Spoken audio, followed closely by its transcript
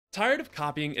Tired of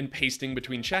copying and pasting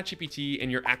between ChatGPT and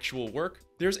your actual work?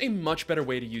 There's a much better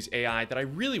way to use AI that I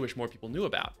really wish more people knew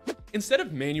about. Instead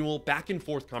of manual back and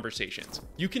forth conversations,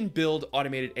 you can build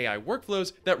automated AI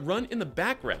workflows that run in the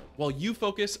background while you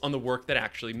focus on the work that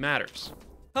actually matters.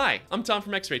 Hi, I'm Tom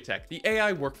from XRay.Tech, the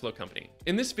AI workflow company.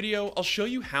 In this video, I'll show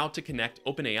you how to connect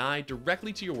OpenAI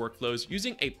directly to your workflows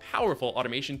using a powerful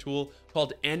automation tool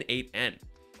called n8n.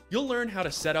 You'll learn how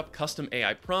to set up custom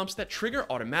AI prompts that trigger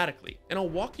automatically, and I'll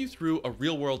walk you through a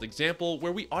real-world example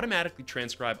where we automatically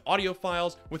transcribe audio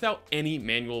files without any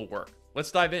manual work.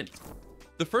 Let's dive in.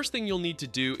 The first thing you'll need to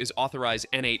do is authorize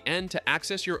n8n to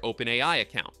access your OpenAI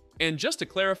account. And just to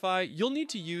clarify, you'll need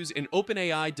to use an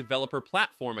OpenAI developer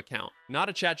platform account, not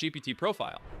a ChatGPT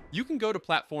profile. You can go to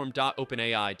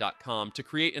platform.openai.com to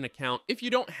create an account if you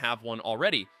don't have one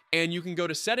already, and you can go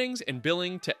to Settings and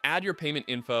Billing to add your payment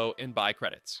info and buy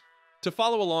credits. To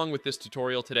follow along with this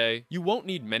tutorial today, you won't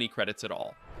need many credits at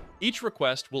all. Each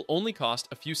request will only cost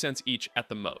a few cents each at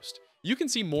the most. You can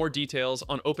see more details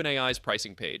on OpenAI's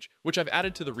pricing page, which I've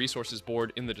added to the resources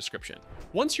board in the description.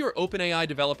 Once your OpenAI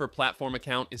developer platform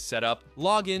account is set up,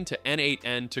 log in to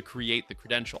n8n to create the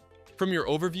credential. From your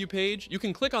overview page, you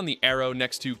can click on the arrow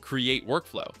next to Create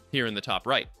Workflow here in the top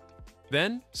right.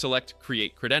 Then select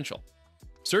Create Credential.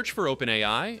 Search for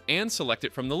OpenAI and select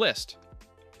it from the list.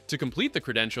 To complete the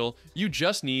credential, you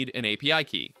just need an API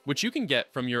key, which you can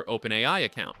get from your OpenAI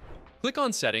account. Click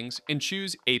on Settings and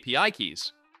choose API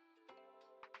Keys.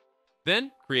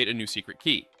 Then create a new secret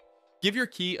key. Give your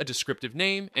key a descriptive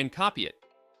name and copy it.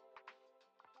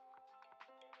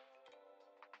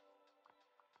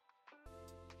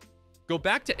 Go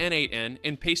back to n8n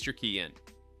and paste your key in.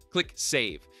 Click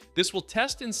Save. This will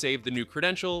test and save the new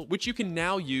credential, which you can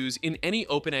now use in any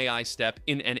OpenAI step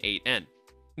in n8n.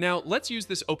 Now, let's use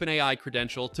this OpenAI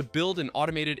credential to build an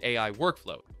automated AI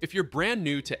workflow. If you're brand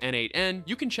new to n8n,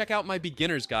 you can check out my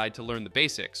beginner's guide to learn the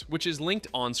basics, which is linked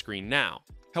on screen now.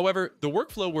 However, the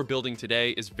workflow we're building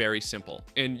today is very simple,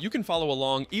 and you can follow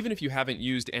along even if you haven't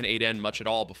used n8n much at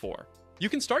all before. You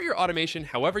can start your automation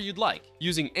however you'd like,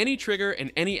 using any trigger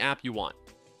and any app you want.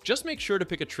 Just make sure to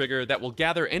pick a trigger that will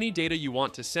gather any data you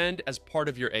want to send as part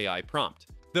of your AI prompt.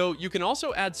 Though you can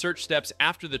also add search steps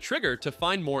after the trigger to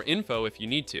find more info if you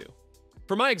need to.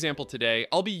 For my example today,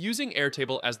 I'll be using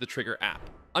Airtable as the trigger app.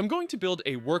 I'm going to build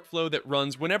a workflow that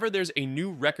runs whenever there's a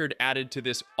new record added to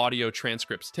this audio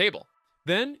transcripts table.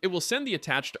 Then it will send the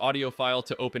attached audio file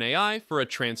to OpenAI for a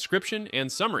transcription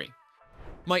and summary.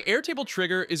 My Airtable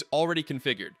trigger is already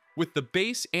configured, with the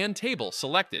base and table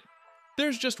selected.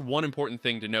 There's just one important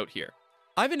thing to note here.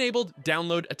 I've enabled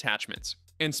Download Attachments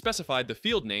and specified the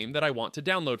field name that I want to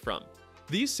download from.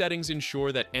 These settings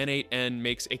ensure that n8n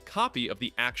makes a copy of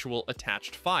the actual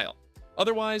attached file.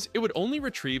 Otherwise, it would only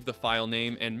retrieve the file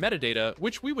name and metadata,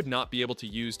 which we would not be able to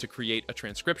use to create a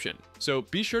transcription. So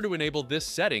be sure to enable this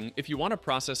setting if you want to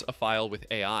process a file with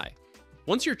AI.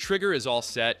 Once your trigger is all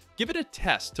set, give it a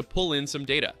test to pull in some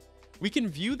data. We can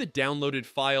view the downloaded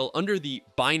file under the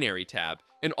Binary tab,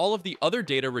 and all of the other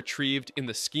data retrieved in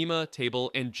the Schema, Table,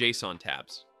 and JSON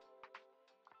tabs.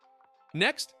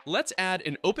 Next, let's add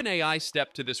an OpenAI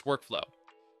step to this workflow.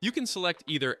 You can select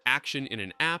either Action in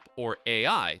an App or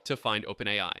AI to find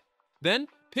OpenAI. Then,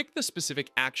 pick the specific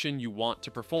action you want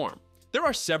to perform. There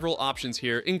are several options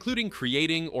here, including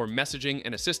creating or messaging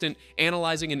an assistant,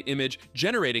 analyzing an image,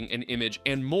 generating an image,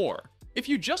 and more. If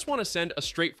you just want to send a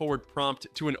straightforward prompt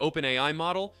to an OpenAI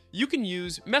model, you can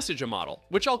use Message a Model,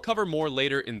 which I'll cover more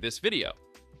later in this video.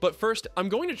 But first, I'm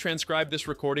going to transcribe this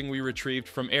recording we retrieved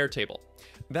from Airtable.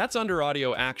 That's under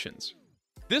Audio Actions.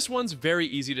 This one's very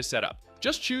easy to set up.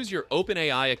 Just choose your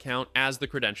OpenAI account as the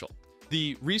credential.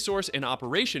 The resource and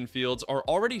operation fields are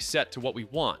already set to what we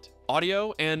want,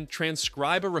 audio, and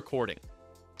transcribe a recording.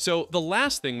 So the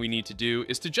last thing we need to do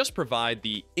is to just provide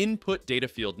the input data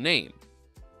field name.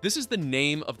 This is the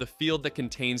name of the field that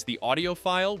contains the audio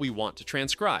file we want to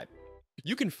transcribe.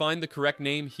 You can find the correct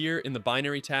name here in the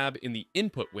Binary tab in the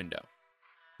Input window.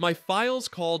 My file's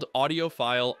called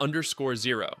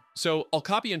audiofile_0, so I'll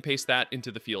copy and paste that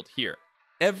into the field here.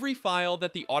 Every file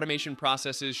that the automation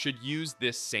processes should use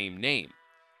this same name.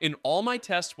 In all my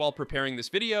tests while preparing this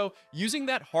video, using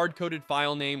that hard-coded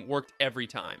file name worked every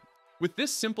time. With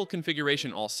this simple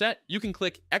configuration all set, you can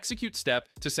click Execute Step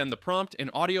to send the prompt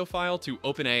and audio file to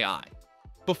OpenAI.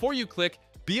 Before you click,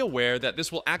 be aware that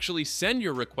this will actually send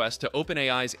your request to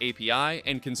OpenAI's API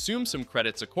and consume some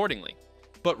credits accordingly.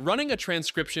 But running a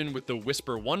transcription with the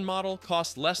Whisper 1 model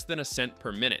costs less than a cent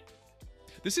per minute.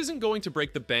 This isn't going to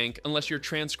break the bank unless you're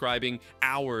transcribing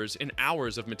hours and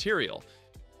hours of material.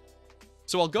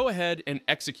 So I'll go ahead and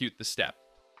execute the step.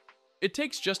 it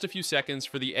takes just a few seconds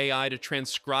for the AI to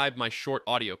transcribe my short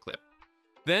audio clip.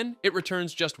 Then it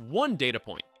returns just one data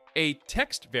point, a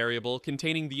text variable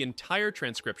containing the entire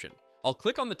transcription. I'll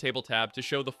click on the table tab to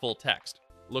show the full text.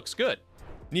 Looks good.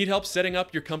 Need help setting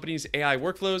up your company's AI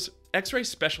workflows? X-Ray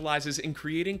specializes in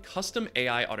creating custom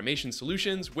AI automation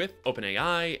solutions with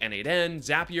OpenAI, n8n,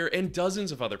 Zapier, and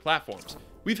dozens of other platforms.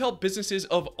 We've helped businesses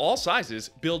of all sizes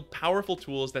build powerful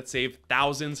tools that save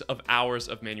thousands of hours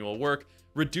of manual work,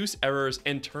 reduce errors,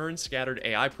 and turn scattered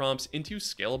AI prompts into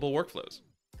scalable workflows.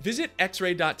 Visit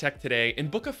XRay.Tech today and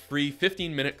book a free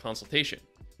 15-minute consultation.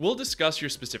 We'll discuss your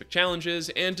specific challenges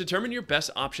and determine your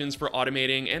best options for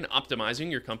automating and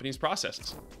optimizing your company's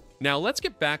processes. Now let's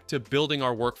get back to building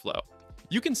our workflow.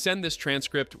 You can send this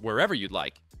transcript wherever you'd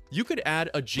like. You could add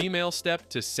a Gmail step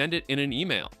to send it in an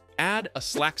email, add a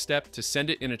Slack step to send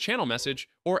it in a channel message,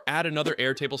 or add another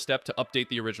Airtable step to update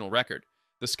the original record.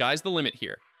 The sky's the limit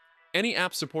here. Any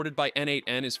app supported by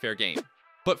n8n is fair game.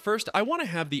 But first, I want to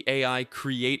have the AI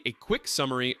create a quick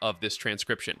summary of this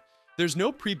transcription. There's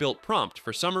no pre-built prompt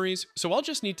for summaries, so I'll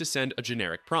just need to send a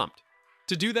generic prompt.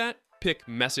 To do that, pick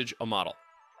Message a Model.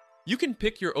 You can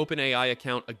pick your OpenAI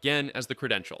account again as the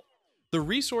credential. The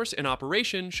resource and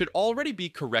operation should already be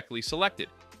correctly selected.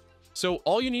 So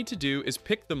all you need to do is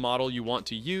pick the model you want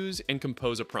to use and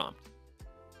compose a prompt.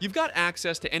 You've got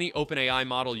access to any OpenAI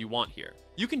model you want here.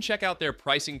 You can check out their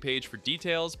pricing page for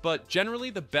details, but generally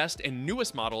the best and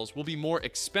newest models will be more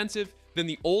expensive than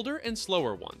the older and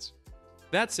slower ones.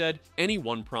 That said, any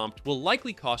one prompt will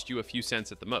likely cost you a few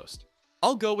cents at the most.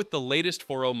 I'll go with the latest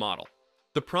 4.0 model.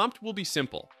 The prompt will be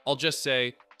simple. I'll just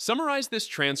say, summarize this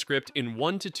transcript in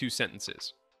 1 to 2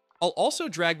 sentences. I'll also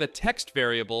drag the text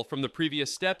variable from the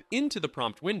previous step into the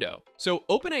prompt window, so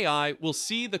OpenAI will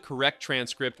see the correct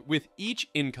transcript with each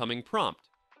incoming prompt.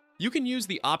 You can use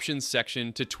the options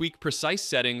section to tweak precise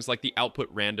settings like the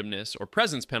output randomness or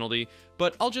presence penalty,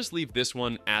 but I'll just leave this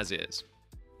one as is.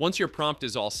 Once your prompt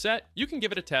is all set, you can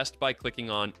give it a test by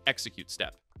clicking on Execute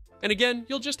step. And again,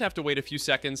 you'll just have to wait a few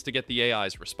seconds to get the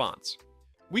AI's response.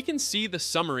 We can see the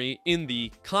summary in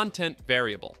the content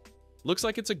variable. Looks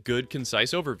like it's a good,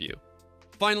 concise overview.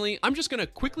 Finally, I'm just going to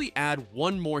quickly add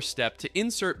one more step to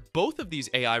insert both of these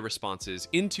AI responses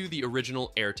into the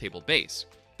original Airtable base.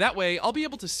 That way, I'll be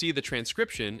able to see the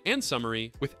transcription and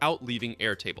summary without leaving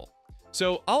Airtable.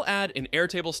 So I'll add an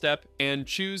Airtable step and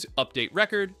choose Update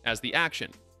Record as the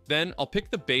action. Then I'll pick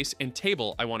the base and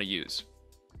table I want to use.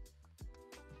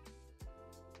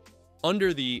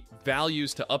 Under the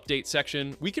Values to Update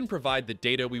section, we can provide the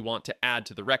data we want to add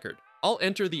to the record. I'll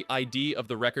enter the ID of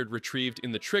the record retrieved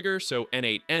in the trigger so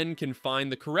n8n can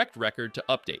find the correct record to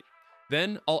update.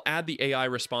 Then I'll add the AI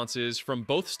responses from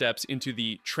both steps into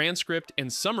the transcript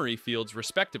and summary fields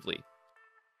respectively.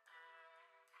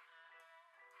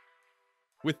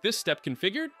 With this step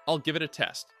configured, I'll give it a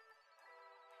test.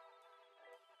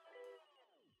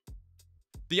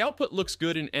 The output looks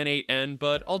good in n8n,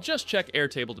 but I'll just check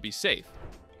Airtable to be safe.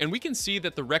 And we can see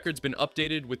that the record's been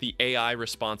updated with the AI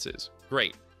responses.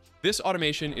 Great. This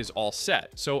automation is all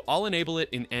set, so I'll enable it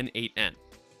in n8n.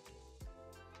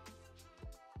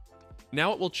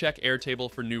 Now it will check Airtable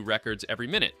for new records every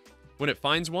minute. When it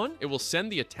finds one, it will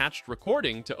send the attached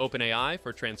recording to OpenAI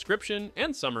for transcription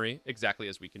and summary exactly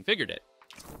as we configured it.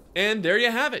 And there you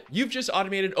have it. You've just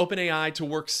automated OpenAI to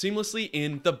work seamlessly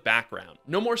in the background.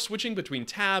 No more switching between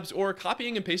tabs or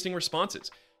copying and pasting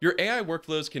responses. Your AI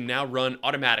workflows can now run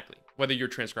automatically, whether you're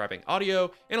transcribing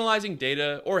audio, analyzing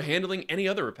data, or handling any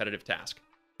other repetitive task.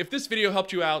 If this video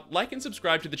helped you out, like and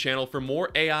subscribe to the channel for more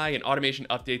AI and automation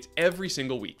updates every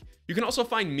single week. You can also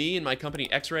find me and my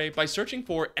company X-Ray by searching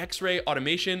for X-Ray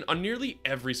Automation on nearly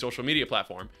every social media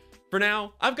platform. For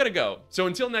now, I've got to go. So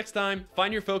until next time,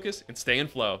 find your focus and stay in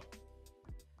flow.